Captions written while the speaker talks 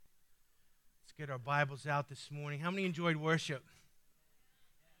get our Bibles out this morning. How many enjoyed worship?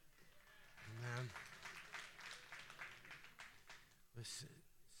 Amen. I was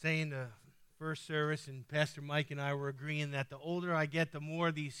saying the first service, and Pastor Mike and I were agreeing that the older I get, the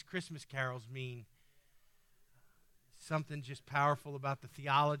more these Christmas carols mean. Something just powerful about the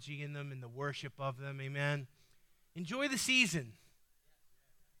theology in them and the worship of them. Amen. Enjoy the season.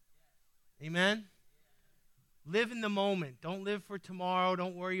 Amen. Live in the moment. Don't live for tomorrow.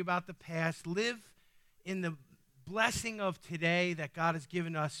 Don't worry about the past. Live in the blessing of today that God has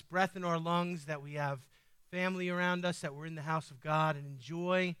given us, breath in our lungs, that we have family around us, that we're in the house of God, and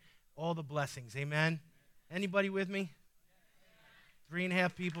enjoy all the blessings. Amen. Anybody with me?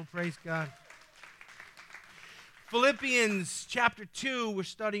 3.5 people. Praise God. Philippians chapter 2. We're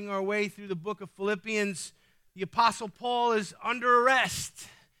studying our way through the book of Philippians. The Apostle Paul is under arrest.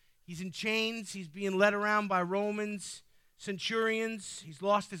 He's in chains. He's being led around by Romans, centurions. He's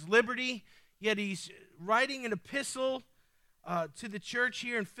lost his liberty, yet he's writing an epistle to the church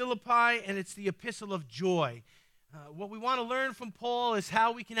here in Philippi, and it's the epistle of joy. What we want to learn from Paul is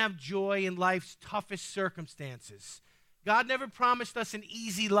how we can have joy in life's toughest circumstances. God never promised us an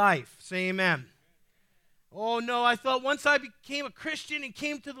easy life. Say amen. Oh, no, I thought once I became a Christian and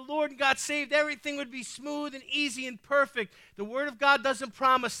came to the Lord and got saved, everything would be smooth and easy and perfect. The Word of God doesn't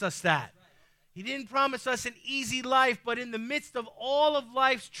promise us that. He didn't promise us an easy life, but in the midst of all of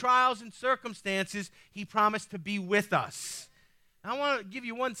life's trials and circumstances, He promised to be with us. I want to give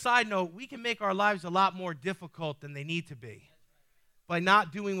you one side note. We can make our lives a lot more difficult than they need to be by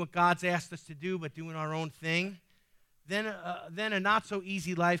not doing what God's asked us to do, but doing our own thing. Then a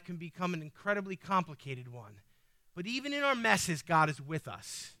not-so-easy life can become an incredibly complicated one. But even in our messes, God is with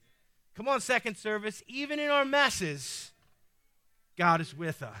us. Come on, second service. Even in our messes, God is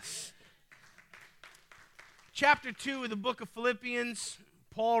with us. Chapter 2 of the book of Philippians,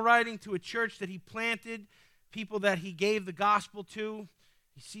 Paul writing to a church that he planted, people that he gave the gospel to.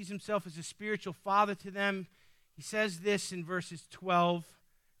 He sees himself as a spiritual father to them. He says this in verses 12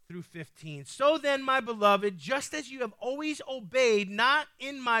 through 15. So then, my beloved, just as you have always obeyed, not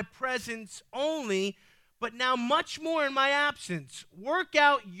in my presence only, but now much more in my absence, work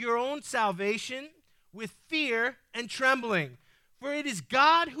out your own salvation with fear and trembling. For it is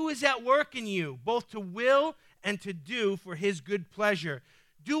God who is at work in you, both to will and to do for his good pleasure.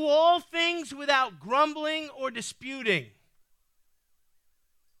 Do all things without grumbling or disputing.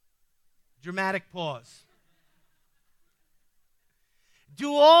 Dramatic pause.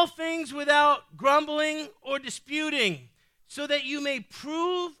 Do all things without grumbling or disputing, so that you may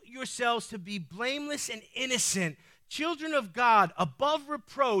prove yourselves to be blameless and innocent, children of God, above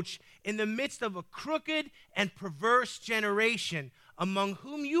reproach, in the midst of a crooked and perverse generation, among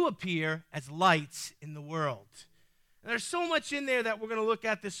whom you appear as lights in the world. And there's so much in there that we're going to look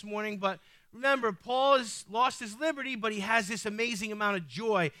at this morning, but remember, Paul has lost his liberty, but he has this amazing amount of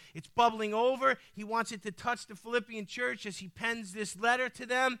joy. It's bubbling over. He wants it to touch the Philippian church as he pens this letter to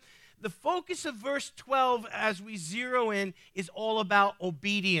them. The focus of verse 12, as we zero in, is all about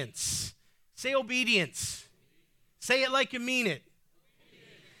obedience. Say obedience. Say it like you mean it.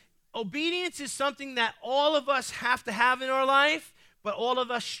 Obedience is something that all of us have to have in our life, but all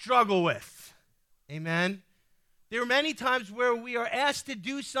of us struggle with. Amen. There are many times where we are asked to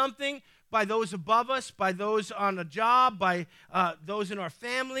do something by those above us, by those on a job, by those in our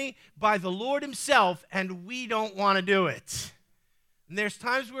family, by the Lord himself, and we don't want to do it. And there's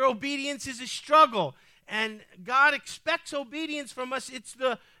times where obedience is a struggle, and God expects obedience from us. It's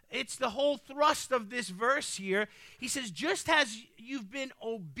the whole thrust of this verse here. He says, just as you've been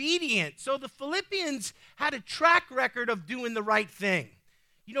obedient. So the Philippians had a track record of doing the right thing.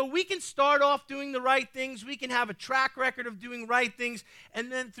 You know, we can start off doing the right things. We can have a track record of doing right things,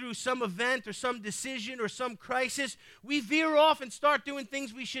 and then through some event or some decision or some crisis, we veer off and start doing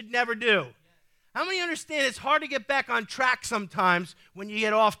things we should never do. How many understand it's hard to get back on track sometimes when you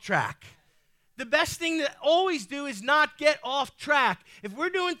get off track? The best thing to always do is not get off track. If we're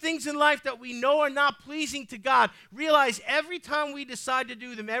doing things in life that we know are not pleasing to God, realize every time we decide to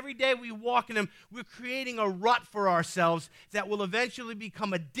do them, every day we walk in them, we're creating a rut for ourselves that will eventually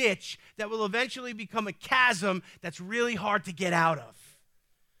become a ditch, that will eventually become a chasm that's really hard to get out of.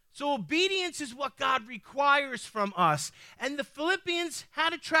 So obedience is what God requires from us. And the Philippians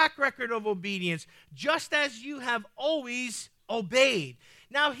had a track record of obedience, just as you have always obeyed.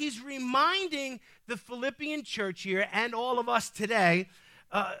 Now, he's reminding the Philippian church here and all of us today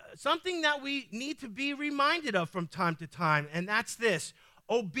something that we need to be reminded of from time to time, and that's this.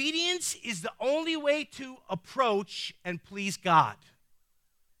 Obedience is the only way to approach and please God.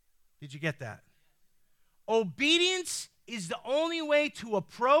 Did you get that? Obedience is the only way to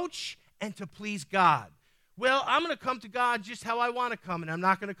approach and to please God. Well, I'm going to come to God just how I want to come, and I'm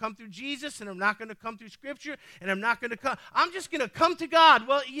not going to come through Jesus, and I'm not going to come through Scripture, and I'm just going to come to God.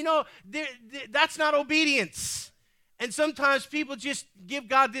 Well, that's not obedience. And sometimes people just give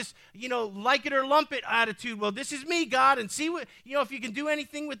God this, like it or lump it attitude. Well, this is me, God, and see what, if you can do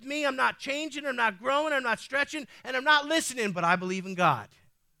anything with me, I'm not changing, I'm not growing, I'm not stretching, and I'm not listening, but I believe in God.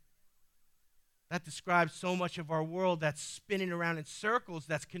 That describes so much of our world that's spinning around in circles,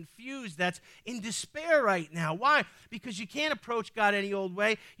 that's confused, that's in despair right now. Why? Because you can't approach God any old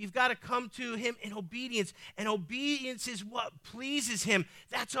way. You've got to come to him in obedience, and obedience is what pleases him.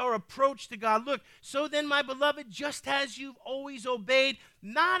 That's our approach to God. Look, so then, my beloved, just as you've always obeyed,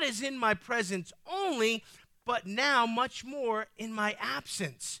 not as in my presence only, but now much more in my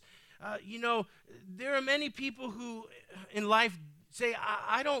absence. There are many people who in life say,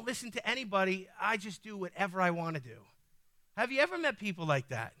 I don't listen to anybody, I just do whatever I want to do. Have you ever met people like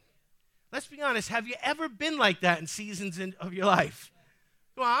that? Let's be honest, have you ever been like that in seasons of your life?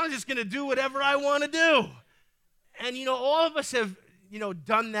 Well, I'm just going to do whatever I want to do. And, all of us have,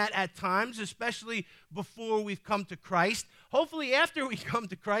 done that at times, especially before we've come to Christ. Hopefully after we come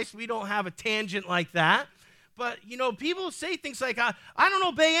to Christ, we don't have a tangent like that. But, people say things like, I don't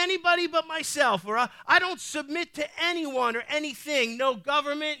obey anybody but myself, or I don't submit to anyone or anything, no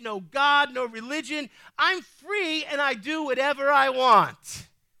government, no God, no religion. I'm free and I do whatever I want.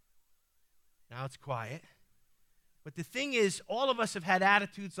 Now it's quiet. But the thing is, all of us have had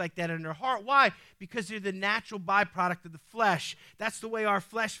attitudes like that in our heart. Why? Because they're the natural byproduct of the flesh. That's the way our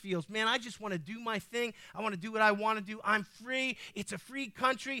flesh feels. Man, I just want to do my thing. I want to do what I want to do. I'm free. It's a free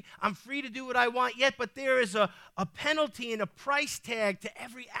country. I'm free to do what I want yet. But there is a penalty and a price tag to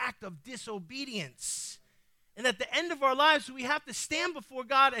every act of disobedience. And at the end of our lives, we have to stand before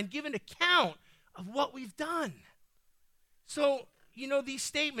God and give an account of what we've done. So, these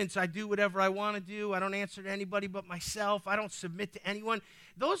statements, I do whatever I want to do, I don't answer to anybody but myself, I don't submit to anyone,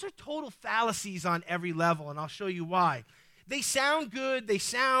 those are total fallacies on every level, and I'll show you why. They sound good, they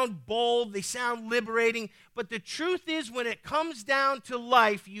sound bold, they sound liberating, but the truth is when it comes down to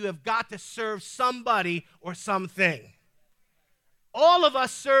life, you have got to serve somebody or something. All of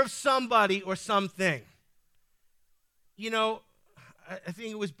us serve somebody or something. I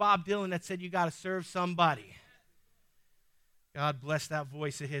think it was Bob Dylan that said you got to serve somebody. God bless that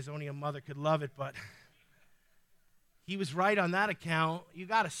voice of his. Only a mother could love it, but he was right on that account. You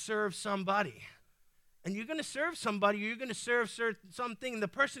got to serve somebody. And you're going to serve somebody, or you're going to serve something, and the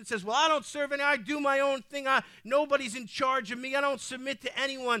person says, well, I don't serve any, I do my own thing, nobody's in charge of me, I don't submit to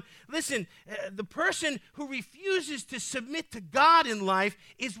anyone. Listen, the person who refuses to submit to God in life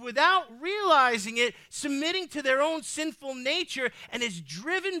is, without realizing it, submitting to their own sinful nature and is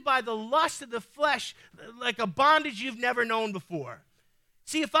driven by the lust of the flesh like a bondage you've never known before.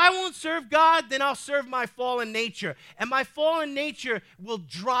 See, if I won't serve God, then I'll serve my fallen nature. And my fallen nature will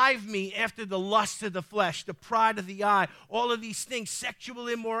drive me after the lust of the flesh, the pride of the eye, all of these things, sexual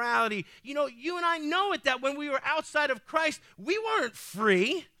immorality. You and I know it, that when we were outside of Christ, we weren't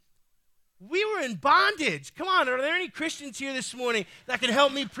free. We were in bondage. Come on, are there any Christians here this morning that can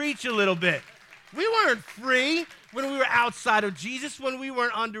help me preach a little bit? We weren't free when we were outside of Jesus, when we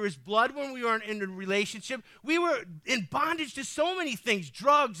weren't under his blood, when we weren't in a relationship. We were in bondage to so many things,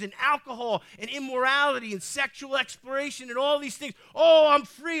 drugs and alcohol and immorality and sexual exploration and all these things. Oh, I'm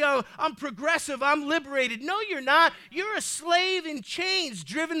free, I'm progressive, I'm liberated. No, you're not. You're a slave in chains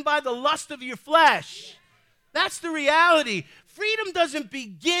driven by the lust of your flesh. That's the reality. Freedom doesn't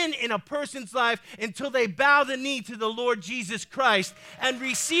begin in a person's life until they bow the knee to the Lord Jesus Christ and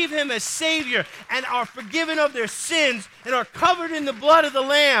receive him as Savior and are forgiven of their sins and are covered in the blood of the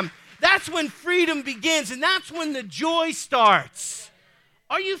Lamb. That's when freedom begins, and that's when the joy starts.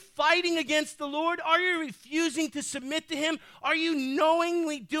 Are you fighting against the Lord? Are you refusing to submit to him? Are you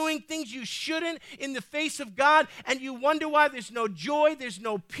knowingly doing things you shouldn't in the face of God, and you wonder why there's no joy, there's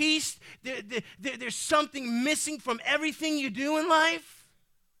no peace, there's something missing from everything you do in life?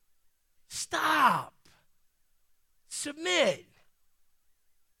 Stop. Submit.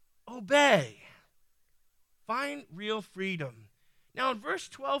 Obey. Find real freedom. Now in verse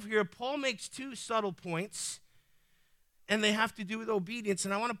 12 here, Paul makes two subtle points, and they have to do with obedience,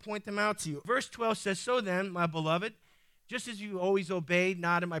 and I want to point them out to you. Verse 12 says, so then, my beloved, just as you always obeyed,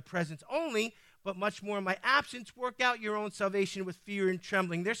 not in my presence only, but much more in my absence, work out your own salvation with fear and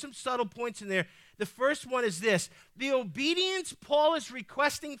trembling. There's some subtle points in there. The first one is this. The obedience Paul is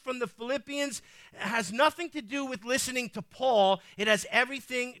requesting from the Philippians has nothing to do with listening to Paul. It has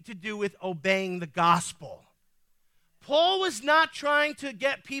everything to do with obeying the gospel. Paul was not trying to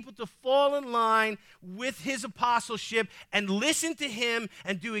get people to fall in line with his apostleship and listen to him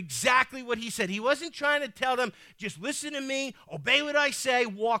and do exactly what he said. He wasn't trying to tell them, just listen to me, obey what I say,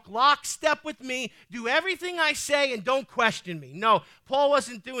 walk lockstep with me, do everything I say, and don't question me. No, Paul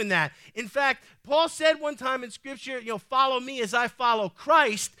wasn't doing that. In fact, Paul said one time in Scripture, follow me as I follow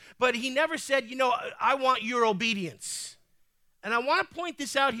Christ, but he never said, I want your obedience. And I want to point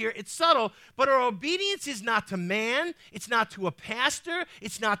this out here. It's subtle, but our obedience is not to man. It's not to a pastor.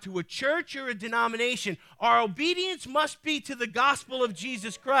 It's not to a church or a denomination. Our obedience must be to the gospel of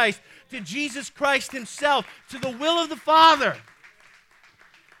Jesus Christ, to Jesus Christ himself, to the will of the Father.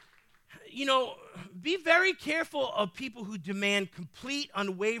 Be very careful of people who demand complete,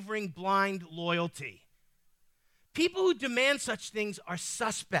 unwavering, blind loyalty. People who demand such things are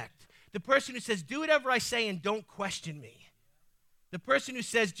suspect. The person who says, do whatever I say and don't question me. The person who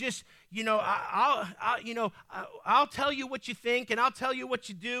says, just, I'll tell you what you think and I'll tell you what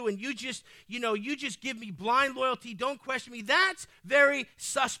you do and you just give me blind loyalty, don't question me. That's very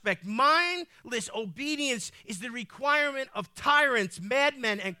suspect. Mindless obedience is the requirement of tyrants,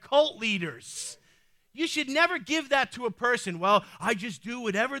 madmen, and cult leaders. You should never give that to a person. Well, I just do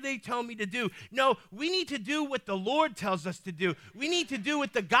whatever they tell me to do. No, we need to do what the Lord tells us to do. We need to do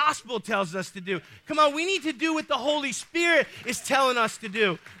what the gospel tells us to do. Come on, we need to do what the Holy Spirit is telling us to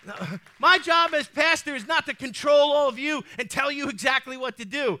do. My job as pastor is not to control all of you and tell you exactly what to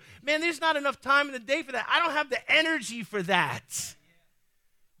do. Man, there's not enough time in the day for that. I don't have the energy for that.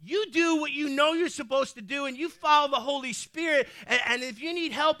 You do what you know you're supposed to do, and you follow the Holy Spirit, and if you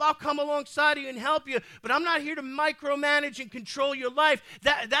need help, I'll come alongside of you and help you, but I'm not here to micromanage and control your life.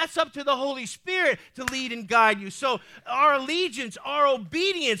 That's up to the Holy Spirit to lead and guide you. So our allegiance, our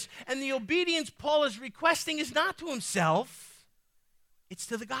obedience, and the obedience Paul is requesting is not to himself, it's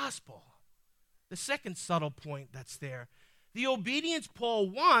to the gospel. The second subtle point that's there, the obedience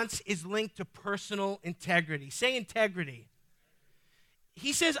Paul wants is linked to personal integrity. Say integrity.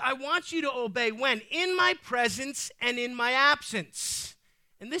 He says, I want you to obey when? In my presence and in my absence.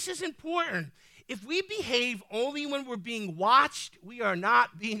 And this is important. If we behave only when we're being watched, we are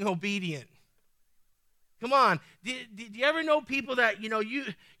not being obedient. Come on. Did you ever know people that,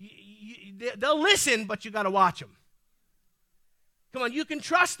 they'll listen, but you got to watch them? Come on, you can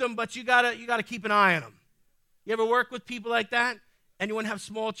trust them, but you got to keep an eye on them. You ever work with people like that? Anyone have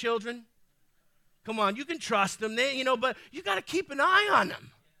small children? Come on, you can trust them, but you got to keep an eye on them.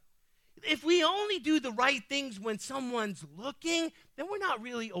 If we only do the right things when someone's looking, then we're not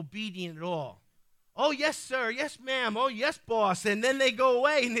really obedient at all. Oh, yes, sir. Yes, ma'am. Oh, yes, boss. And then they go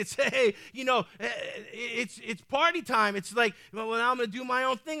away and it's, hey, it's party time. It's like, well, I'm going to do my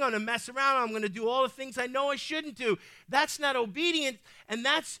own thing. I'm going to mess around. I'm going to do all the things I know I shouldn't do. That's not obedient, and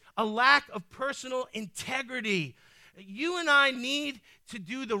that's a lack of personal integrity. You and I need to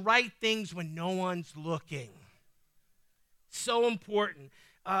do the right things when no one's looking. So important.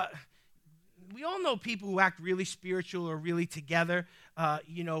 We all know people who act really spiritual or really together,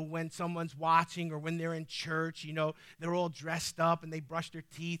 when someone's watching or when they're in church, they're all dressed up and they brush their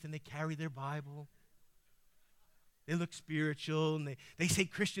teeth and they carry their Bible. They look spiritual and they say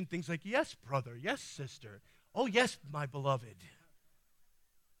Christian things like, yes, brother, yes, sister. Oh, yes, my beloved.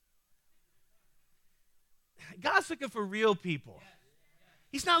 God's looking for real people.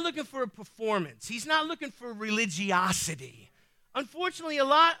 He's not looking for a performance. He's not looking for religiosity. Unfortunately, a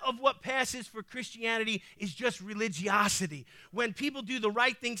lot of what passes for Christianity is just religiosity. When people do the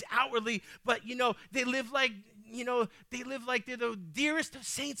right things outwardly, but they live like they're the dearest of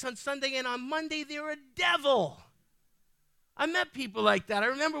saints on Sunday, and on Monday they're a devil. I met people like that. I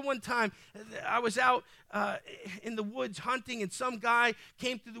remember one time I was out in the woods hunting, and some guy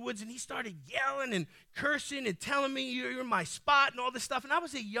came through the woods, and he started yelling and cursing and telling me, you're in my spot and all this stuff. And I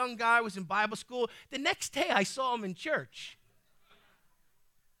was a young guy. I was in Bible school. The next day, I saw him in church.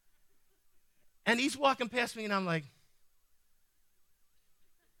 And he's walking past me, and I'm like,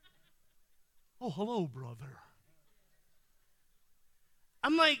 oh, hello, brother.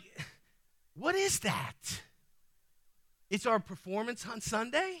 I'm like, what is that? It's our performance on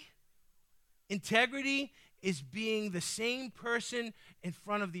Sunday. Integrity is being the same person in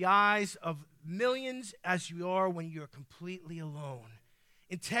front of the eyes of millions as you are when you're completely alone.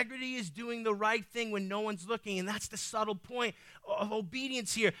 Integrity is doing the right thing when no one's looking, and that's the subtle point of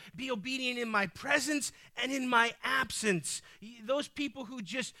obedience here. Be obedient in my presence and in my absence. Those people who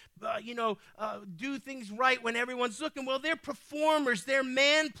just, do things right when everyone's looking, well, they're performers, they're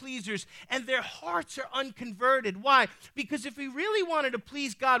man-pleasers, and their hearts are unconverted. Why? Because if we really wanted to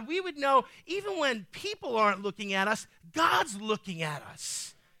please God, we would know even when people aren't looking at us, God's looking at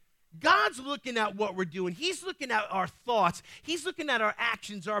us. God's looking at what we're doing. He's looking at our thoughts. He's looking at our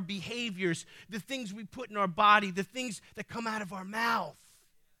actions, our behaviors, the things we put in our body, the things that come out of our mouth.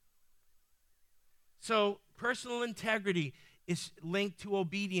 So personal integrity is linked to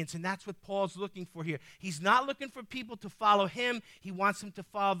obedience, and that's what Paul's looking for here. He's not looking for people to follow him. He wants them to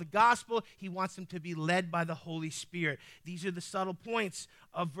follow the gospel. He wants them to be led by the Holy Spirit. These are the subtle points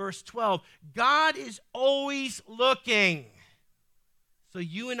of verse 12. God is always looking. So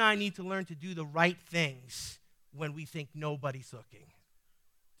you and I need to learn to do the right things when we think nobody's looking,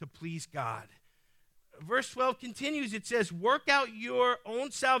 to please God. Verse 12 continues. It says, work out your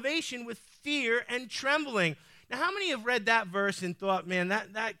own salvation with fear and trembling. Now, how many have read that verse and thought, man,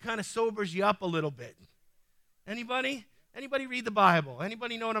 that kind of sobers you up a little bit? Anybody? Anybody read the Bible?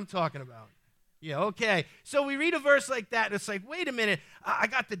 Anybody know what I'm talking about? Yeah, okay. So we read a verse like that, and it's like, wait a minute. I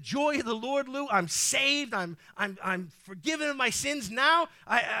got the joy of the Lord, Lou. I'm saved. I'm forgiven of my sins now.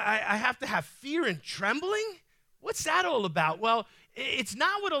 I have to have fear and trembling? What's that all about? Well, it's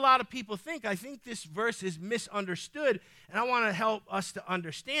not what a lot of people think. I think this verse is misunderstood, and I want to help us to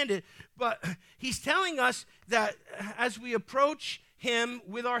understand it. But he's telling us that as we approach him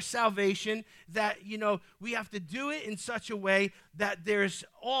with our salvation, that, we have to do it in such a way that there's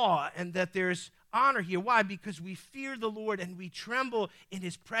awe and that there's honor here. Why? Because we fear the Lord and we tremble in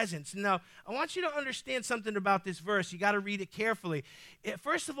his presence. Now, I want you to understand something about this verse. You got to read it carefully.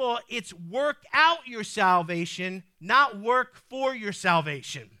 First of all, it's work out your salvation, not work for your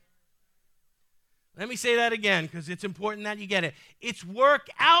salvation. Let me say that again because it's important that you get it. It's work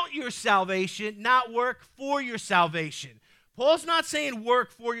out your salvation, not work for your salvation. Paul's not saying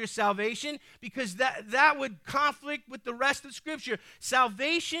work for your salvation because that would conflict with the rest of Scripture.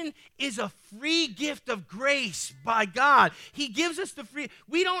 Salvation is a free gift of grace by God. He gives us the free.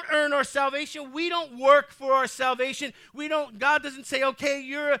 We don't earn our salvation. We don't work for our salvation. God doesn't say, okay,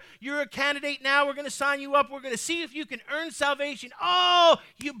 you're a candidate now. We're going to sign you up. We're going to see if you can earn salvation. Oh,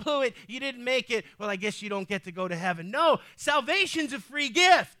 you blew it. You didn't make it. Well, I guess you don't get to go to heaven. No, salvation's a free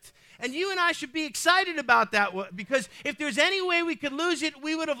gift. And you and I should be excited about that because if there's any way we could lose it,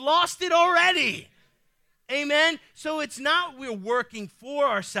 we would have lost it already. Amen? So it's not we're working for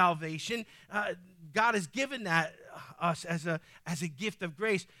our salvation. God has given that us as a gift of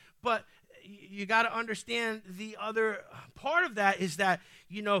grace. But you got to understand the other part of that is that,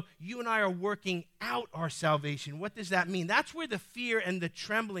 you and I are working out our salvation. What does that mean? That's where the fear and the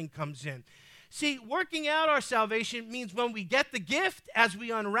trembling comes in. See, working out our salvation means when we get the gift, as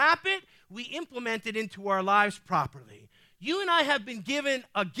we unwrap it, we implement it into our lives properly. You and I have been given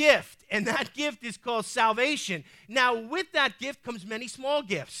a gift, and that gift is called salvation. Now, with that gift comes many small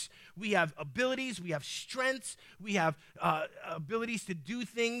gifts. We have abilities, we have strengths, we have abilities to do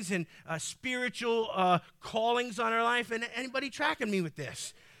things and spiritual callings on our life. And anybody tracking me with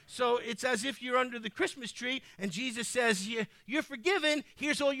this? So it's as if you're under the Christmas tree and Jesus says, you're forgiven,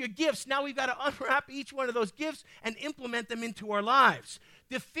 here's all your gifts. Now we've got to unwrap each one of those gifts and implement them into our lives.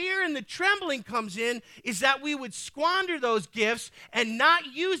 The fear and the trembling comes in is that we would squander those gifts and not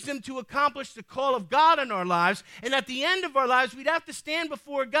use them to accomplish the call of God in our lives. And at the end of our lives, we'd have to stand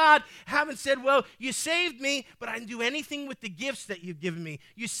before God, having said, well, you saved me, but I didn't do anything with the gifts that you've given me.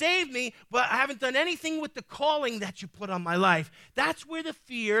 You saved me, but I haven't done anything with the calling that you put on my life. That's where the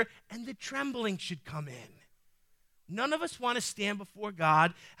fear and the trembling should come in. None of us want to stand before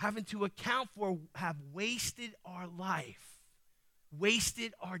God having to account for have wasted our life.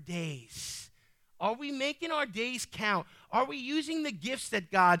 Wasted our days. Are we making our days count? Are we using the gifts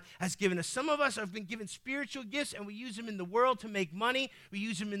that God has given us? Some of us have been given spiritual gifts and we use them in the world to make money. We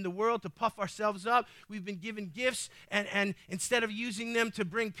use them in the world to puff ourselves up. We've been given gifts and instead of using them to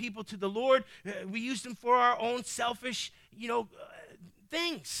bring people to the Lord, we use them for our own selfish,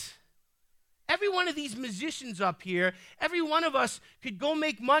 things. Every one of these musicians up here, every one of us could go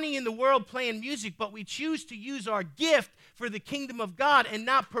make money in the world playing music, but we choose to use our gift for the kingdom of God and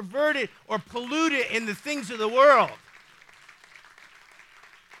not pervert it or pollute it in the things of the world.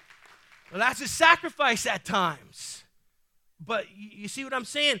 Well, that's a sacrifice at times. But you see what I'm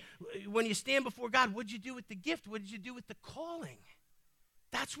saying? When you stand before God, what did you do with the gift? What did you do with the calling?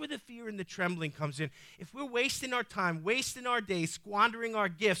 That's where the fear and the trembling comes in. If we're wasting our time, wasting our days, squandering our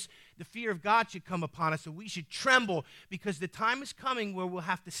gifts, the fear of God should come upon us, and we should tremble because the time is coming where we'll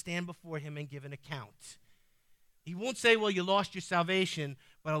have to stand before him and give an account. He won't say, well, you lost your salvation,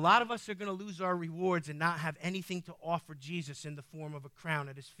 but a lot of us are going to lose our rewards and not have anything to offer Jesus in the form of a crown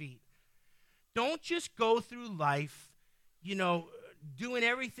at his feet. Don't just go through life, doing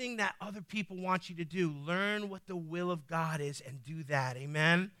everything that other people want you to do. Learn what the will of God is and do that.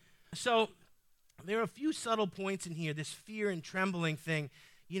 Amen? So there are a few subtle points in here, this fear and trembling thing.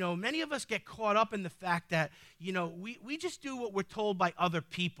 many of us get caught up in the fact that, we just do what we're told by other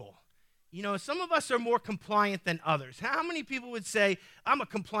people. Some of us are more compliant than others. How many people would say, I'm a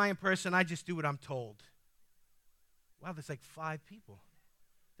compliant person, I just do what I'm told? Wow, there's like 5 people.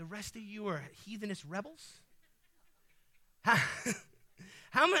 The rest of you are heathenous rebels?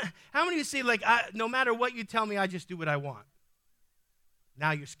 How many of you say, like, no matter what you tell me, I just do what I want?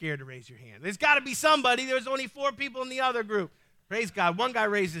 Now you're scared to raise your hand. There's got to be somebody. There's only 4 people in the other group. Praise God. One guy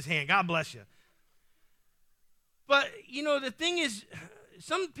raised his hand. God bless you. But, the thing is,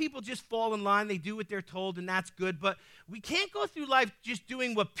 some people just fall in line. They do what they're told, and that's good. But we can't go through life just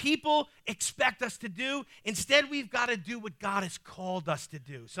doing what people expect us to do. Instead, we've got to do what God has called us to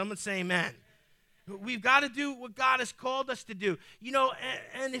do. Someone say amen. We've got to do what God has called us to do.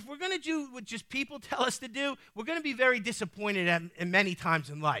 And if we're going to do what just people tell us to do, we're going to be very disappointed at many times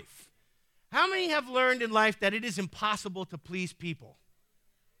in life. How many have learned in life that it is impossible to please people?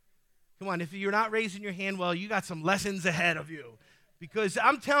 Come on, if you're not raising your hand, well, you got some lessons ahead of you. Because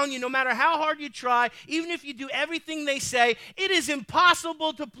I'm telling you, no matter how hard you try, even if you do everything they say, it is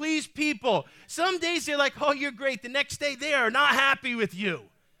impossible to please people. Some days they're like, oh, you're great. The next day they are not happy with you.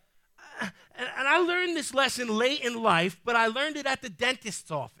 And I learned this lesson late in life, but I learned it at the dentist's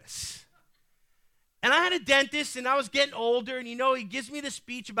office. And I had a dentist, and I was getting older, and he gives me the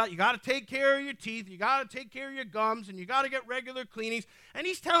speech about you got to take care of your teeth, you got to take care of your gums, and you got to get regular cleanings. And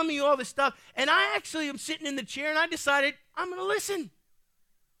he's telling me all this stuff, and I actually am sitting in the chair, and I decided I'm going to listen.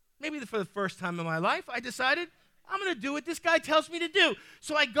 Maybe for the first time in my life, I decided I'm going to do what this guy tells me to do.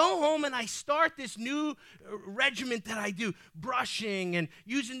 So I go home and I start this new regiment that I do, brushing and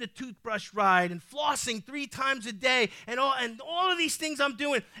using the toothbrush right and flossing 3 times a day and all of these things I'm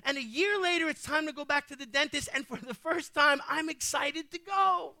doing. And a year later, it's time to go back to the dentist, and for the first time, I'm excited to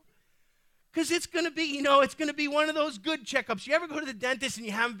go. Because it's going to be, it's going to be one of those good checkups. You ever go to the dentist and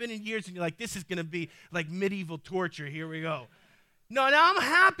you haven't been in years and you're like, this is going to be like medieval torture. Here we go. No, now I'm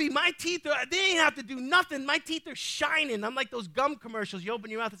happy. My teeth, they ain't have to do nothing. My teeth are shining. I'm like those gum commercials. You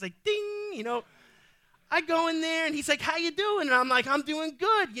open your mouth, it's like ding, I go in there, and he's like, how you doing? And I'm like, I'm doing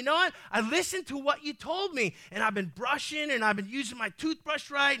good. You know what? I listened to what you told me, and I've been brushing, and I've been using my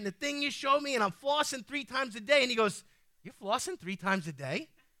toothbrush right, and the thing you showed me, and I'm flossing 3 times a day. And he goes, you're flossing 3 times a day?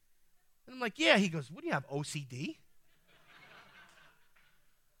 And I'm like, yeah. He goes, what do you have, OCD?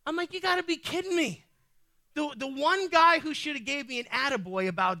 I'm like, you got to be kidding me. The one guy who should have gave me an attaboy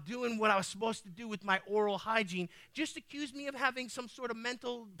about doing what I was supposed to do with my oral hygiene just accused me of having some sort of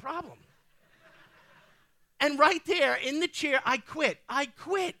mental problem. And right there in the chair, I quit.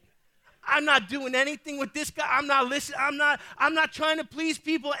 I'm not doing anything with this guy. I'm not listening. I'm not trying to please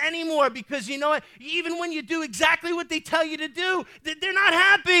people anymore, because you know what? Even when you do exactly what they tell you to do, they're not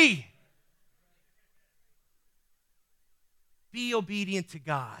happy. Be obedient to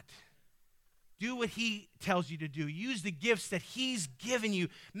God. Do what he tells you to do. Use the gifts that he's given you.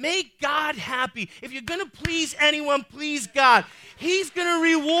 Make God happy. If you're going to please anyone, please God. He's going to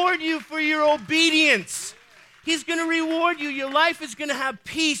reward you for your obedience. He's going to reward you. Your life is going to have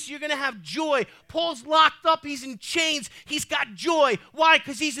peace. You're going to have joy. Paul's locked up. He's in chains. He's got joy. Why?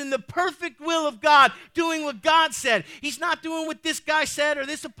 Because he's in the perfect will of God, doing what God said. He's not doing what this guy said or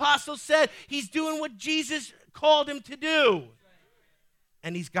this apostle said. He's doing what Jesus called him to do.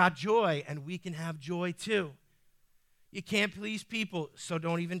 And he's got joy, and we can have joy too. You can't please people, so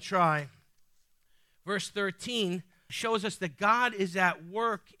don't even try. Verse 13 shows us that God is at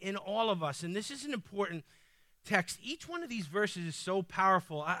work in all of us, and this is an important text. Each one of these verses is so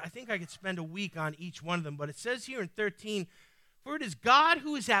powerful. I think I could spend a week on each one of them, but it says here in 13, for it is God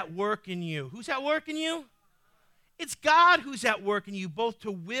who is at work in you. Who's at work in you? It's God who's at work in you, both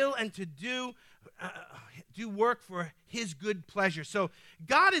to will and to do work for his good pleasure. So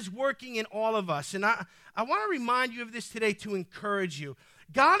God is working in all of us. And I want to remind you of this today to encourage you.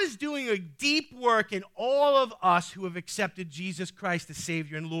 God is doing a deep work in all of us who have accepted Jesus Christ as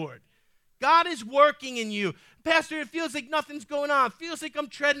Savior and Lord. God is working in you. Pastor, it feels like nothing's going on. It feels like I'm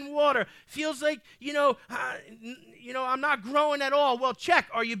treading water. It feels like, I'm not growing at all. Well, check.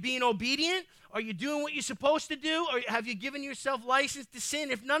 Are you being obedient? Are you doing what you're supposed to do? Or have you given yourself license to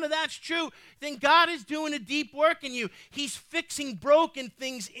sin? If none of that's true, then God is doing a deep work in you. He's fixing broken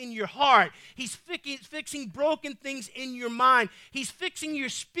things in your heart. He's fixing broken things in your mind. He's fixing your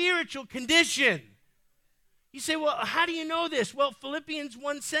spiritual condition. You say, well, how do you know this? Well, Philippians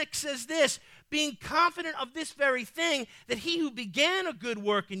 1:6 says this, being confident of this very thing, that he who began a good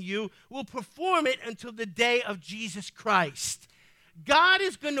work in you will perform it until the day of Jesus Christ. God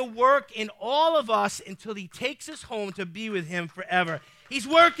is going to work in all of us until he takes us home to be with him forever. He's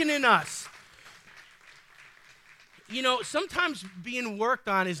working in us. Sometimes being worked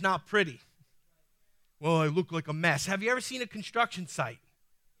on is not pretty. Well, I look like a mess. Have you ever seen a construction site?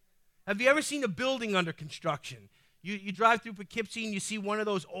 Have you ever seen a building under construction? You drive through Poughkeepsie and you see one of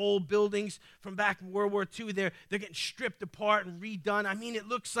those old buildings from back in World War II. They're getting stripped apart and redone. I mean, it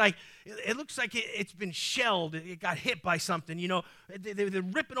looks like it's been shelled. It got hit by something. They're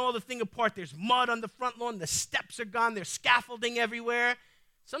ripping all the thing apart. There's mud on the front lawn. The steps are gone. There's scaffolding everywhere.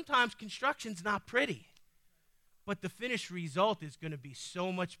 Sometimes construction's not pretty, but the finished result is going to be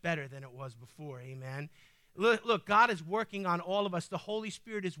so much better than it was before. Amen. Look, God is working on all of us. The Holy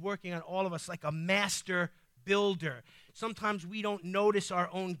Spirit is working on all of us like a master builder. Sometimes we don't notice our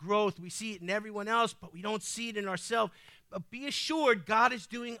own growth. We see it in everyone else, but we don't see it in ourselves. But be assured, God is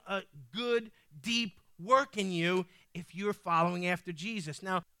doing a good, deep work in you if you're following after Jesus.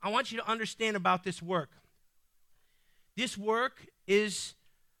 Now, I want you to understand about this work. This work is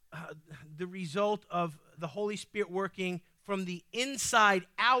the result of the Holy Spirit working from the inside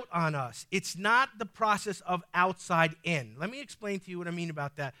out on us. It's not the process of outside in. Let me explain to you what I mean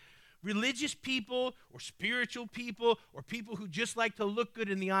about that. Religious people or spiritual people or people who just like to look good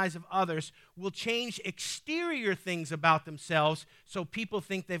in the eyes of others will change exterior things about themselves so people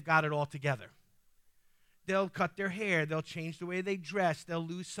think they've got it all together. They'll cut their hair. They'll change the way they dress. They'll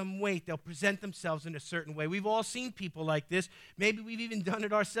lose some weight. They'll present themselves in a certain way. We've all seen people like this. Maybe we've even done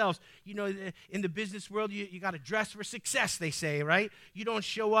it ourselves. In the business world, you got to dress for success, they say, right? You don't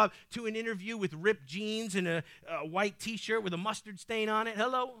show up to an interview with ripped jeans and a white T-shirt with a mustard stain on it.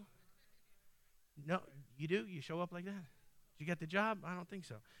 Hello? No, you do? You show up like that? Did you get the job? I don't think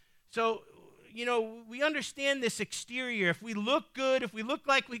so. So, we understand this exterior. If we look good, if we look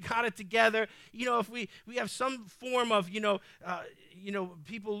like we got it together, if we have some form of,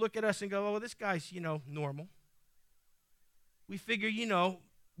 people look at us and go, oh, well, this guy's, normal. We figure,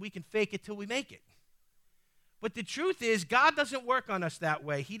 we can fake it till we make it. But the truth is, God doesn't work on us that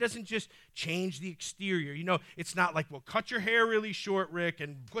way. He doesn't just change the exterior. It's not like, well, cut your hair really short, Rick,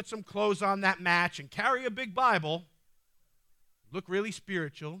 and put some clothes on that match and carry a big Bible. Look really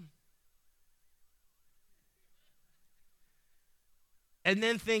spiritual. And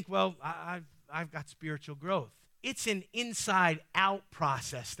then think, well, I've got spiritual growth. It's an inside-out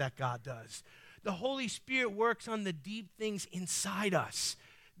process that God does. The Holy Spirit works on the deep things inside us.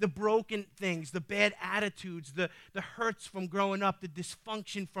 The broken things, the bad attitudes, the hurts from growing up, the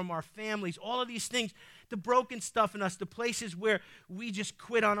dysfunction from our families, all of these things, the broken stuff in us, the places where we just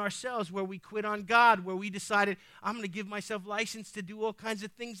quit on ourselves, where we quit on God, where we decided, I'm going to give myself license to do all kinds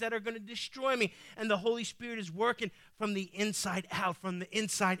of things that are going to destroy me. And the Holy Spirit is working from the inside out, from the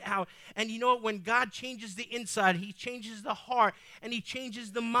inside out. And you know what? When God changes the inside, He changes the heart, and He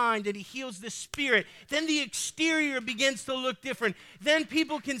changes the mind, and He heals the spirit, then the exterior begins to look different. Then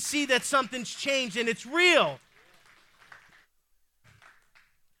people can see that something's changed and it's real.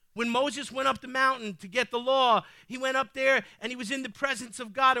 When Moses went up the mountain to get the law, he went up there and he was in the presence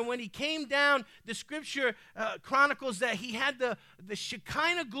of God. And when he came down, the scripture chronicles that he had the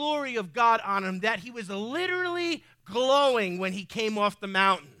Shekinah glory of God on him, that he was literally glowing when he came off the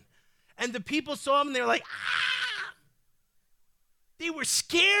mountain. And the people saw him and they were like, ah! They were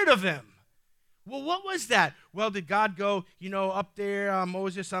scared of him. Well, what was that? Well, did God go, up there,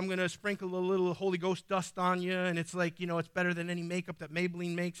 Moses, I'm going to sprinkle a little Holy Ghost dust on you, and it's like, it's better than any makeup that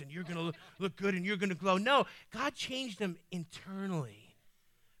Maybelline makes, and you're going to look good, and you're going to glow. No, God changed him internally.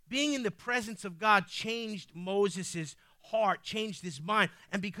 Being in the presence of God changed Moses' heart, changed his mind,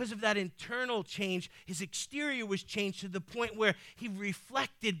 and because of that internal change, his exterior was changed to the point where he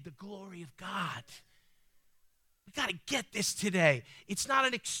reflected the glory of God. We got to get this today. It's not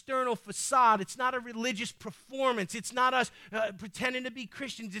an external facade. It's not a religious performance. It's not us pretending to be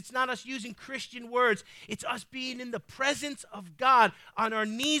Christians. It's not us using Christian words. It's us being in the presence of God on our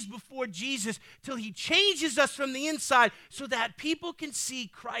knees before Jesus till He changes us from the inside so that people can see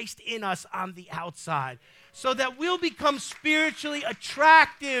Christ in us on the outside, so that we'll become spiritually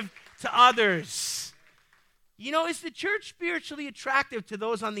attractive to others. Is the church spiritually attractive to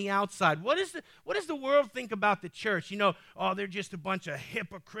those on the outside? What does the world think about the church? They're just a bunch of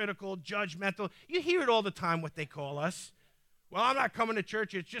hypocritical, judgmental. You hear it all the time, what they call us. Well, I'm not coming to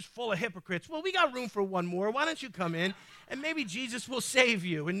church. It's just full of hypocrites. Well, we got room for one more. Why don't you come in, and maybe Jesus will save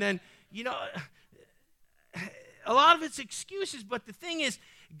you. And then, a lot of it's excuses, but the thing is,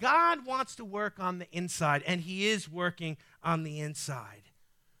 God wants to work on the inside, and He is working on the inside.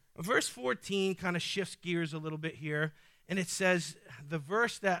 Verse 14 kind of shifts gears a little bit here, and it says, the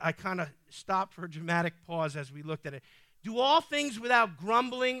verse that I kind of stopped for a dramatic pause as we looked at it, do all things without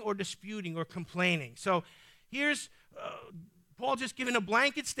grumbling or disputing or complaining. So here's Paul just giving a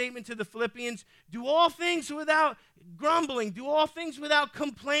blanket statement to the Philippians, do all things without grumbling, do all things without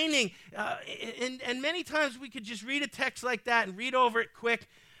complaining. And many times we could just read a text like that and read over it quick,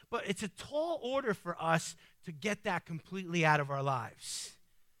 but it's a tall order for us to get that completely out of our lives.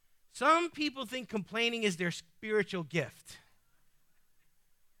 Some people think complaining is their spiritual gift.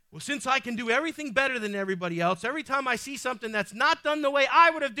 Well, since I can do everything better than everybody else, every time I see something that's not done the way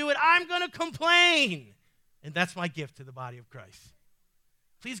I would have done it, I'm going to complain. And that's my gift to the body of Christ.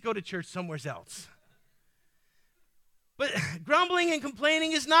 Please go to church somewhere else. But grumbling and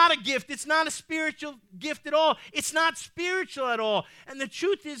complaining is not a gift. It's not a spiritual gift at all. It's not spiritual at all. And the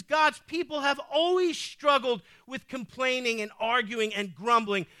truth is, God's people have always struggled with complaining and arguing and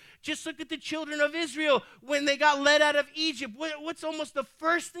grumbling. Just look at the children of Israel when they got led out of Egypt. What's almost the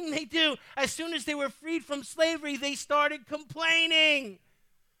first thing they do? As soon as they were freed from slavery, they started complaining.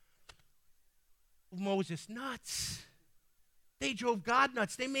 Moses nuts. They drove God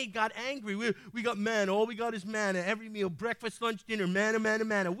nuts. They made God angry. We got manna. All we got is manna. Every meal, breakfast, lunch, dinner, manna, manna,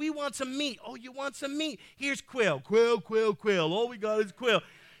 manna. We want some meat. Oh, you want some meat? Here's quail. Quail, quail, quail. All we got is quail.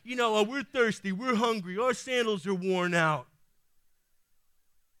 You know, we're thirsty. We're hungry. Our sandals are worn out.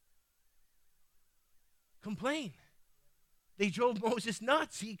 Complain. They drove Moses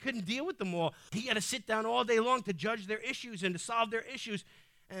nuts. He couldn't deal with them all. He had to sit down all day long to judge their issues and to solve their issues.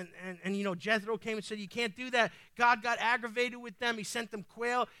 And you know, Jethro came and said, you can't do that. God got aggravated with them. He sent them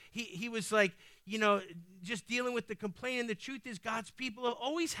quail. He was like, you know, just dealing with the complaining. The truth is, God's people have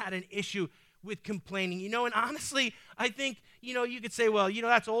always had an issue with complaining. You know, and honestly, I think, you know, you could say, well, you know,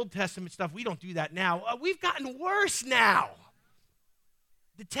 that's Old Testament stuff. We don't do that now. We've gotten worse now.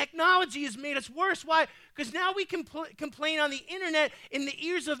 The technology has made us worse. Why? Because now we can complain on the internet in the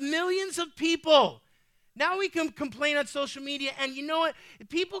ears of millions of people. Now we can complain on social media, and you know what? If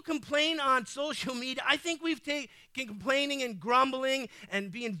people complain on social media, I think we've taken complaining and grumbling and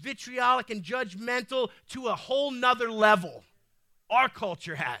being vitriolic and judgmental to a whole nother level. Our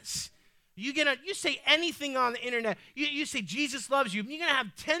culture has. You say anything on the internet, you say Jesus loves you, you're going to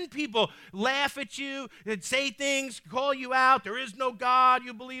have 10 people laugh at you and say things, call you out, there is no God,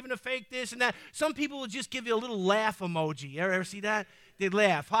 you believe in a fake this and that. Some people will just give you a little laugh emoji. You ever see that? They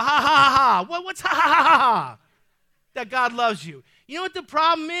laugh. Ha, ha, ha, ha, ha. What's ha, ha, ha, ha, ha? That God loves you. You know what the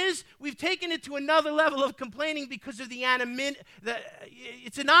problem is? We've taken it to another level of complaining because of the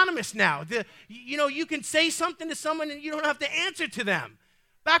it's anonymous now. You know, you can say something to someone and you don't have to answer to them.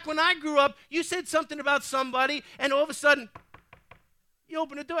 Back when I grew up, you said something about somebody, and all of a sudden, you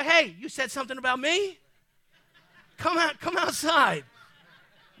open the door. Hey, you said something about me? Come outside.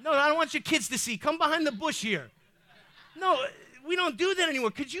 No, I don't want your kids to see. Come behind the bush here. No, we don't do that anymore.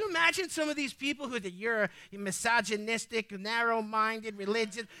 Could you imagine some of these people who that you're misogynistic, narrow-minded,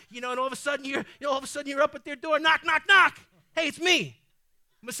 religious, you know, and all of a sudden you're up at their door, knock, knock, knock. Hey, it's me.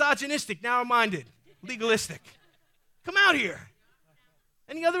 Misogynistic, narrow-minded, legalistic. Come out here.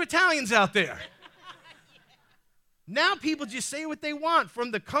 Any other Italians out there? Now people just say what they want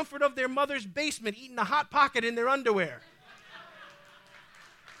from the comfort of their mother's basement, eating a Hot Pocket in their underwear.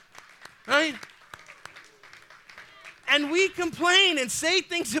 Right? And we complain and say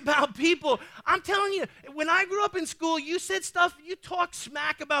things about people. I'm telling you, when I grew up in school, you said stuff, you talked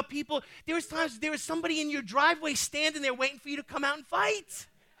smack about people. There was times there was somebody in your driveway standing there waiting for you to come out and fight.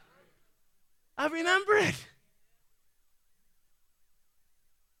 I remember it.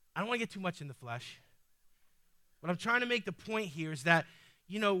 I don't want to get too much in the flesh. What I'm trying to make the point here is that,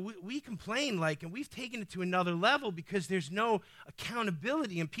 you know, we complain and we've taken it to another level because there's no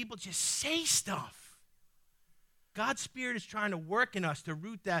accountability and people just say stuff. God's Spirit is trying to work in us to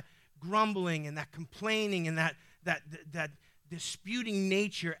root that grumbling and that complaining and that disputing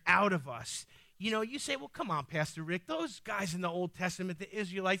nature out of us. You know, you say, well, come on, Pastor Rick, those guys in the Old Testament, the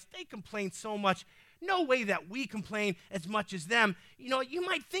Israelites, they complained so much. No way that we complain as much as them. You know, you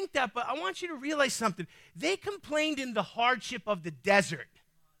might think that, but I want you to realize something. They complained in the hardship of the desert,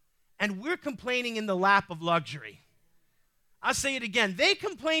 and we're complaining in the lap of luxury. I'll say it again. They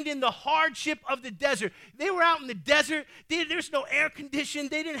complained in the hardship of the desert. They were out in the desert. There's no air conditioning.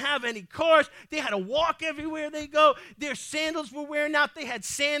 They didn't have any cars. They had to walk everywhere they go. Their sandals were wearing out. They had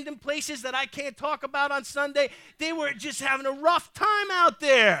sand in places that I can't talk about on Sunday. They were just having a rough time out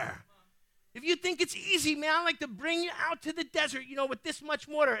there. If you think it's easy, man, I like to bring you out to the desert, you know, with this much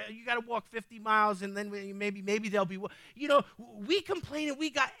water. You got to walk 50 miles, and then maybe there'll be, you know, we complain and we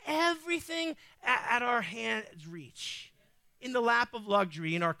got everything at our hand's reach. In the lap of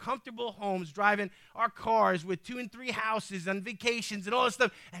luxury, in our comfortable homes, driving our cars with 2 and 3 houses on vacations and all this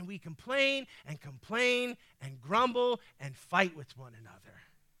stuff. And we complain and grumble and fight with one another.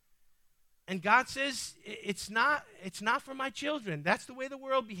 And God says, it's not for my children. That's the way the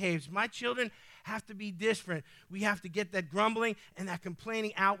world behaves. My children have to be different. We have to get that grumbling and that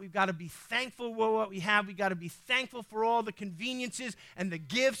complaining out. We've got to be thankful for what we have. We've got to be thankful for all the conveniences and the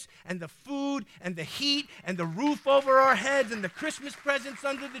gifts and the food and the heat and the roof over our heads and the Christmas presents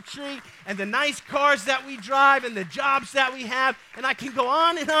under the tree and the nice cars that we drive and the jobs that we have. And I can go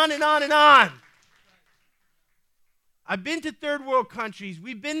on and on and on and on. I've been to third world countries.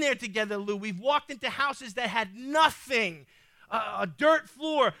 We've been there together, Lou. We've walked into houses that had nothing. A dirt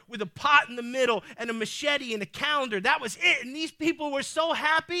floor with a pot in the middle and a machete and a calendar. That was it. And these people were so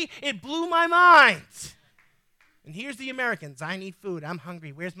happy, it blew my mind. And here's the Americans. I need food. I'm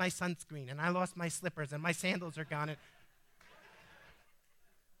hungry. Where's my sunscreen? And I lost my slippers and my sandals are gone.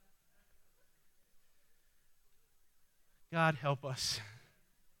 God help us.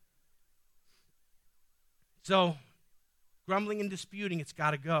 So, grumbling and disputing, it's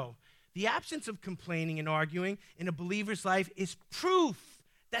got to go. The absence of complaining and arguing in a believer's life is proof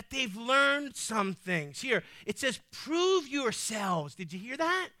that they've learned some things. Here, it says, prove yourselves. Did you hear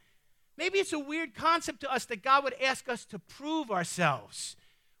that? Maybe it's a weird concept to us that God would ask us to prove ourselves.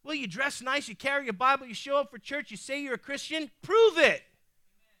 Well, you dress nice, you carry a Bible, you show up for church, you say you're a Christian. Prove it.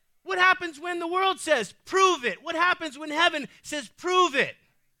 What happens when the world says, prove it? What happens when heaven says, prove it?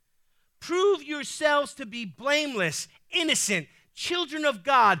 Prove yourselves to be blameless, innocent, children of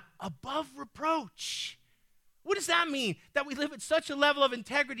God, above reproach. What does that mean? That we live at such a level of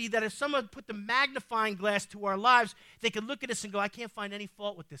integrity that if someone put the magnifying glass to our lives, they could look at us and go, I can't find any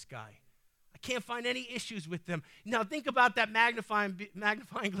fault with this guy. I can't find any issues with them. Now think about that magnifying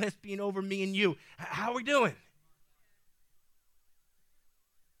glass being over me and you. How are we doing?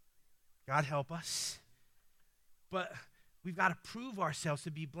 God help us. But we've got to prove ourselves to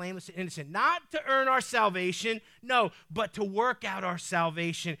be blameless and innocent, not to earn our salvation, no, but to work out our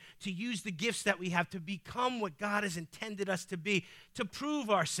salvation, to use the gifts that we have to become what God has intended us to be, to prove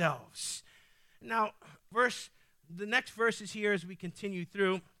ourselves. Now, the next verses here as we continue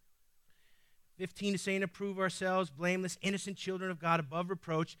through, 15 is saying to prove ourselves, blameless, innocent children of God above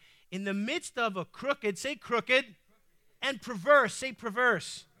reproach, in the midst of a crooked, say crooked, and perverse, say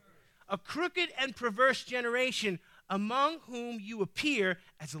perverse, a crooked and perverse generation, among whom you appear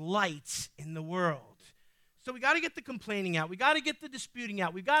as lights in the world. So we got to get the complaining out. We got to get the disputing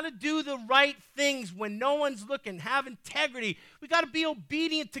out. We got to do the right things when no one's looking. Have integrity. We got to be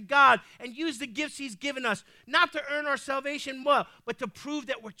obedient to God and use the gifts he's given us, not to earn our salvation, well, but to prove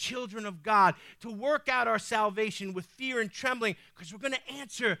that we're children of God, to work out our salvation with fear and trembling, because we're going to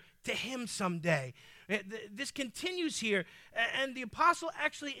answer to him someday. This continues here, and the apostle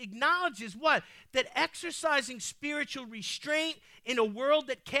actually acknowledges what? That exercising spiritual restraint in a world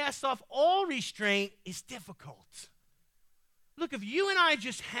that casts off all restraint is difficult. Look, if you and I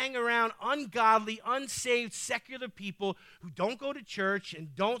just hang around ungodly, unsaved, secular people who don't go to church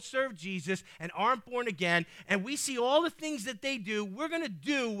and don't serve Jesus and aren't born again, and we see all the things that they do, we're going to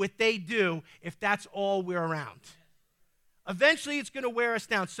do what they do if that's all we're around. Eventually, it's going to wear us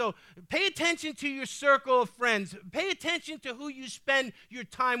down. So pay attention to your circle of friends. Pay attention to who you spend your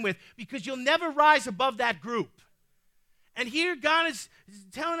time with, because you'll never rise above that group. And here God is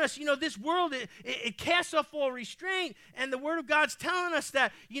telling us, this world, it casts off all restraint. And the Word of God's telling us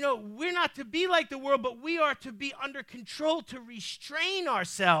that, we're not to be like the world, but we are to be under control, to restrain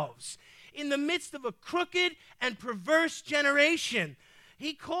ourselves in the midst of a crooked and perverse generation.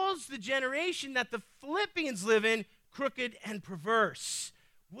 He calls the generation that the Philippians live in crooked and perverse.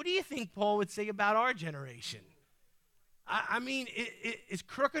 What do you think Paul would say about our generation? I mean, is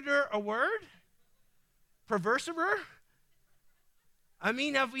crookeder a word? Perverserer? I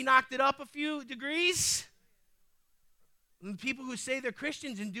mean, have we knocked it up a few degrees? And people who say they're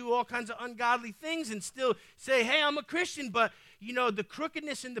Christians and do all kinds of ungodly things and still say, hey, I'm a Christian, but, the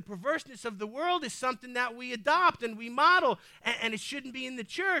crookedness and the perverseness of the world is something that we adopt and we model, and it shouldn't be in the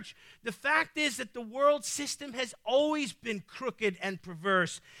church. The fact is that the world system has always been crooked and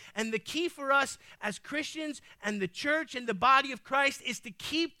perverse, and the key for us as Christians and the church and the body of Christ is to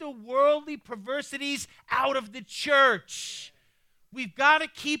keep the worldly perversities out of the church. We've got to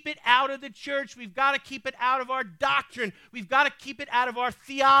keep it out of the church. We've got to keep it out of our doctrine. We've got to keep it out of our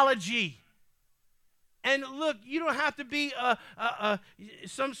theology. And look, you don't have to be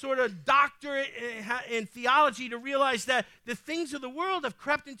some sort of doctor in theology to realize that the things of the world have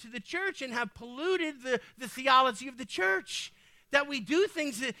crept into the church and have polluted the theology of the church. That we do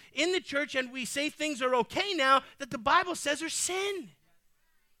things in the church and we say things are okay now that the Bible says are sin.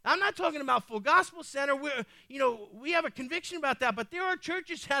 I'm not talking about Full Gospel Center. We have a conviction about that, but there are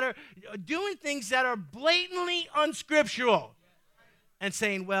churches that are doing things that are blatantly unscriptural. and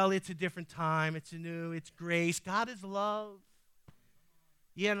saying, well, it's a different time, it's grace. God is love.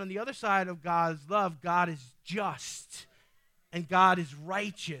 Yeah, and on the other side of God's love, God is just, and God is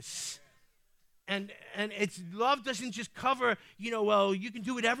righteous. And it's love doesn't just cover, well, you can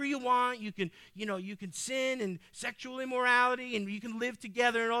do whatever you want. You can sin and sexual immorality, and you can live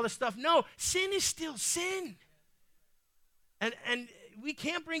together and all this stuff. No, sin is still sin. And we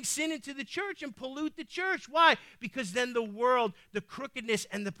can't bring sin into the church and pollute the church. Why? Because then the world, the crookedness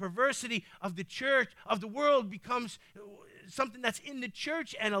and the perversity of the church, of the world, becomes something that's in the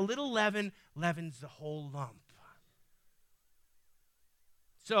church, and a little leaven leavens the whole lump.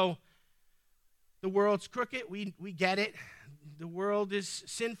 So, the world's crooked, we get it. The world is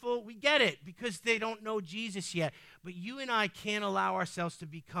sinful, we get it, because they don't know Jesus yet. But you and I can't allow ourselves to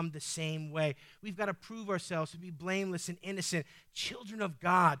become the same way. We've got to prove ourselves to be blameless and innocent, children of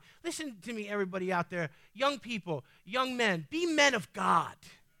God. Listen to me, everybody out there. Young people, young men, be men of God.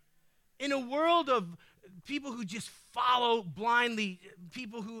 In a world of people who just follow blindly,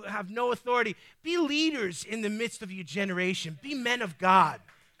 people who have no authority, be leaders in the midst of your generation. Be men of God.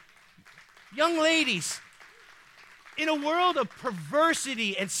 Young ladies, in a world of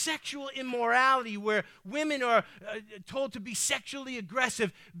perversity and sexual immorality where women are told to be sexually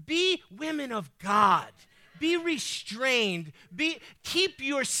aggressive, be women of God. Be restrained. Keep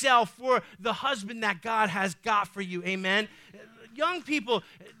yourself for the husband that God has got for you. Amen. Young people,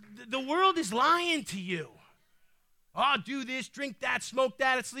 the world is lying to you. Oh, do this, drink that, smoke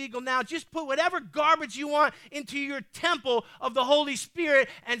that, it's legal now. Just put whatever garbage you want into your temple of the Holy Spirit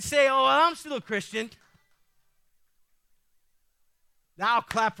and say, oh, I'm still a Christian. Now I'll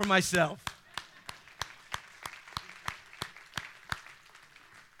clap for myself.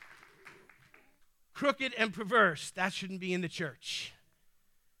 Crooked and perverse, that shouldn't be in the church.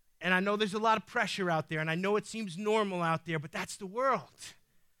 And I know there's a lot of pressure out there, and I know it seems normal out there, but that's the world.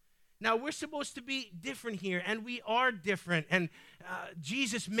 Now, we're supposed to be different here, and we are different, and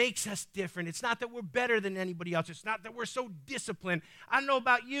Jesus makes us different. It's not that we're better than anybody else. It's not that we're so disciplined. I don't know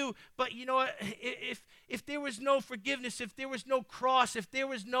about you, but you know what? If there was no forgiveness, if there was no cross, if there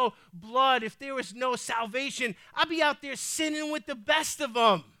was no blood, if there was no salvation, I'd be out there sinning with the best of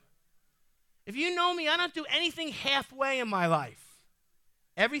them. If you know me, I don't do anything halfway in my life.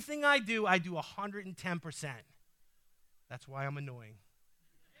 Everything I do 110%. That's why I'm annoying.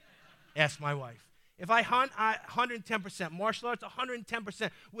 Ask my wife. If I hunt, 110%. Martial arts, 110%.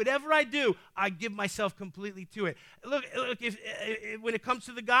 Whatever I do, I give myself completely to it. Look if when it comes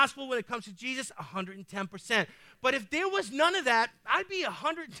to the gospel, when it comes to Jesus, 110%. But if there was none of that, I'd be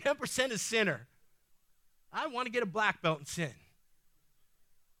 110% a sinner. I want to get a black belt in sin.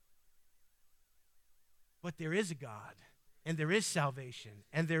 But there is a God, and there is salvation,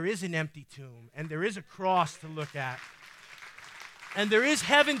 and there is an empty tomb, and there is a cross to look at. And there is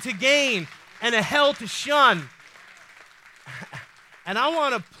heaven to gain and a hell to shun. And I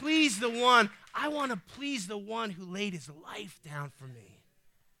want to please the one who laid his life down for me.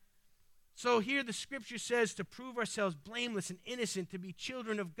 So here the scripture says to prove ourselves blameless and innocent, to be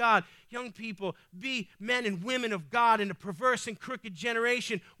children of God. Young people, be men and women of God in a perverse and crooked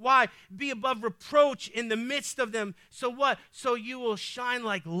generation. Why? Be above reproach in the midst of them. So what? So you will shine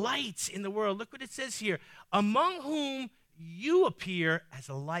like lights in the world. Look what it says here. Among whom you appear as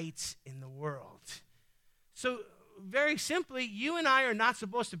lights in the world. So very simply, you and I are not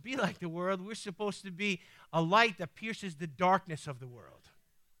supposed to be like the world. We're supposed to be a light that pierces the darkness of the world.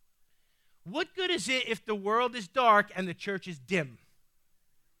 What good is it if the world is dark and the church is dim?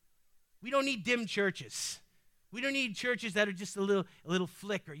 We don't need dim churches. We don't need churches that are just a little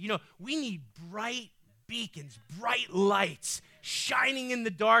flicker. We need bright beacons, bright lights shining in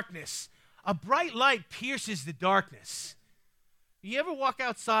the darkness. A bright light pierces the darkness. You ever walk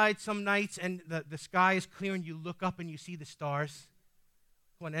outside some nights and the sky is clear and you look up and you see the stars?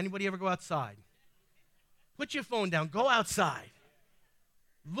 Come on, anybody ever go outside? Put your phone down. Go outside.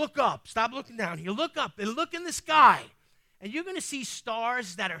 Look up. Stop looking down here. Look up and look in the sky. And you're going to see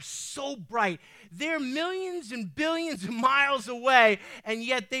stars that are so bright. They're millions and billions of miles away, and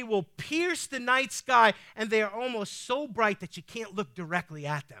yet they will pierce the night sky, and they are almost so bright that you can't look directly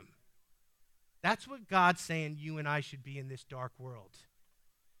at them. That's what God's saying you and I should be in this dark world.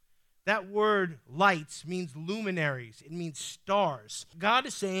 That word lights means luminaries. It means stars. God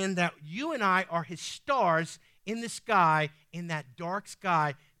is saying that you and I are his stars in the sky, in that dark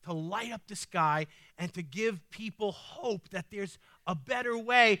sky, to light up the sky and to give people hope that there's a better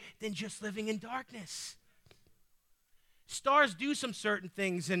way than just living in darkness. Stars do some certain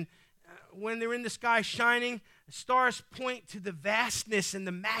things, and when they're in the sky shining, stars point to the vastness and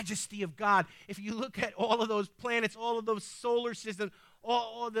the majesty of God. If you look at all of those planets, all of those solar systems,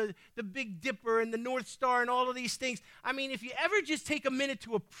 or the Big Dipper and the North Star and all of these things. I mean, if you ever just take a minute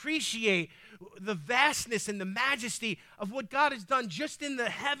to appreciate the vastness and the majesty of what God has done just in the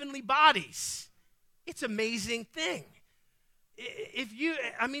heavenly bodies, it's an amazing thing. If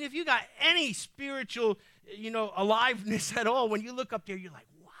you got any spiritual, aliveness at all, when you look up there, you're like,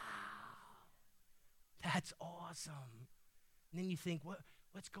 wow, that's awesome. And then you think,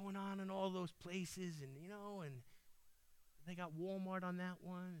 what's going on in all those places? And they got Walmart on that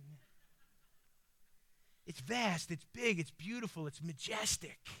one. It's vast, it's big, it's beautiful, it's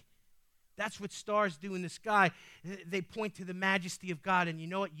majestic. That's what stars do in the sky. They point to the majesty of God, and you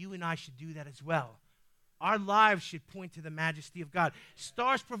know what? You and I should do that as well. Our lives should point to the majesty of God.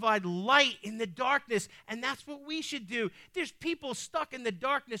 Stars provide light in the darkness, and that's what we should do. There's people stuck in the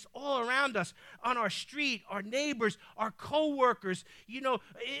darkness all around us, on our street, our neighbors, our co-workers,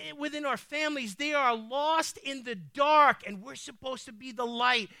 within our families. They are lost in the dark, and we're supposed to be the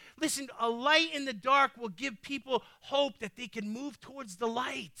light. Listen, a light in the dark will give people hope that they can move towards the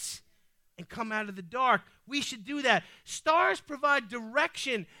light and come out of the dark. We should do that. Stars provide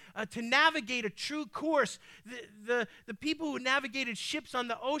direction to navigate a true course. The people who navigated ships on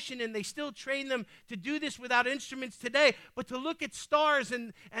the ocean, and they still train them to do this without instruments today, but to look at stars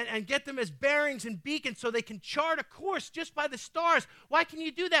and get them as bearings and beacons so they can chart a course just by the stars. Why can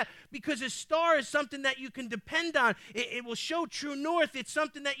you do that? Because a star is something that you can depend on. It will show true north. It's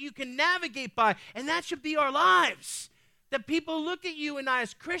something that you can navigate by, and that should be our lives. That people look at you and I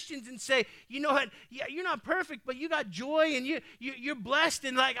as Christians and say, you know what, yeah, you're not perfect, but you got joy and you're blessed.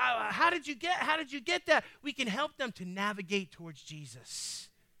 And like, how did you get that? We can help them to navigate towards Jesus.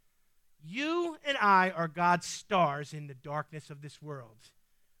 You and I are God's stars in the darkness of this world.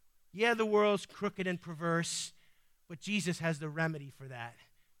 Yeah, the world's crooked and perverse, but Jesus has the remedy for that.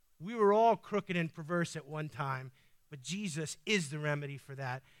 We were all crooked and perverse at one time, but Jesus is the remedy for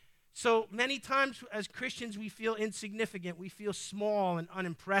that. So many times as Christians, we feel insignificant. We feel small and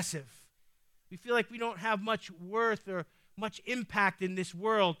unimpressive. We feel like we don't have much worth or much impact in this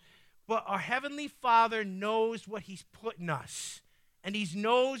world. But our Heavenly Father knows what He's put in us. And He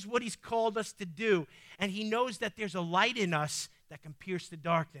knows what He's called us to do. And He knows that there's a light in us that can pierce the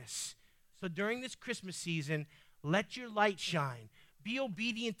darkness. So during this Christmas season, let your light shine. Be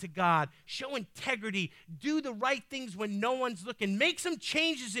obedient to God. Show integrity. Do the right things when no one's looking. Make some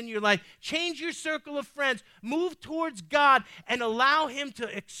changes in your life. Change your circle of friends. Move towards God and allow Him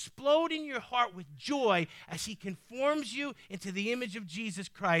to explode in your heart with joy as He conforms you into the image of Jesus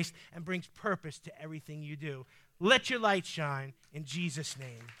Christ and brings purpose to everything you do. Let your light shine in Jesus'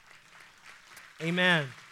 name. Amen.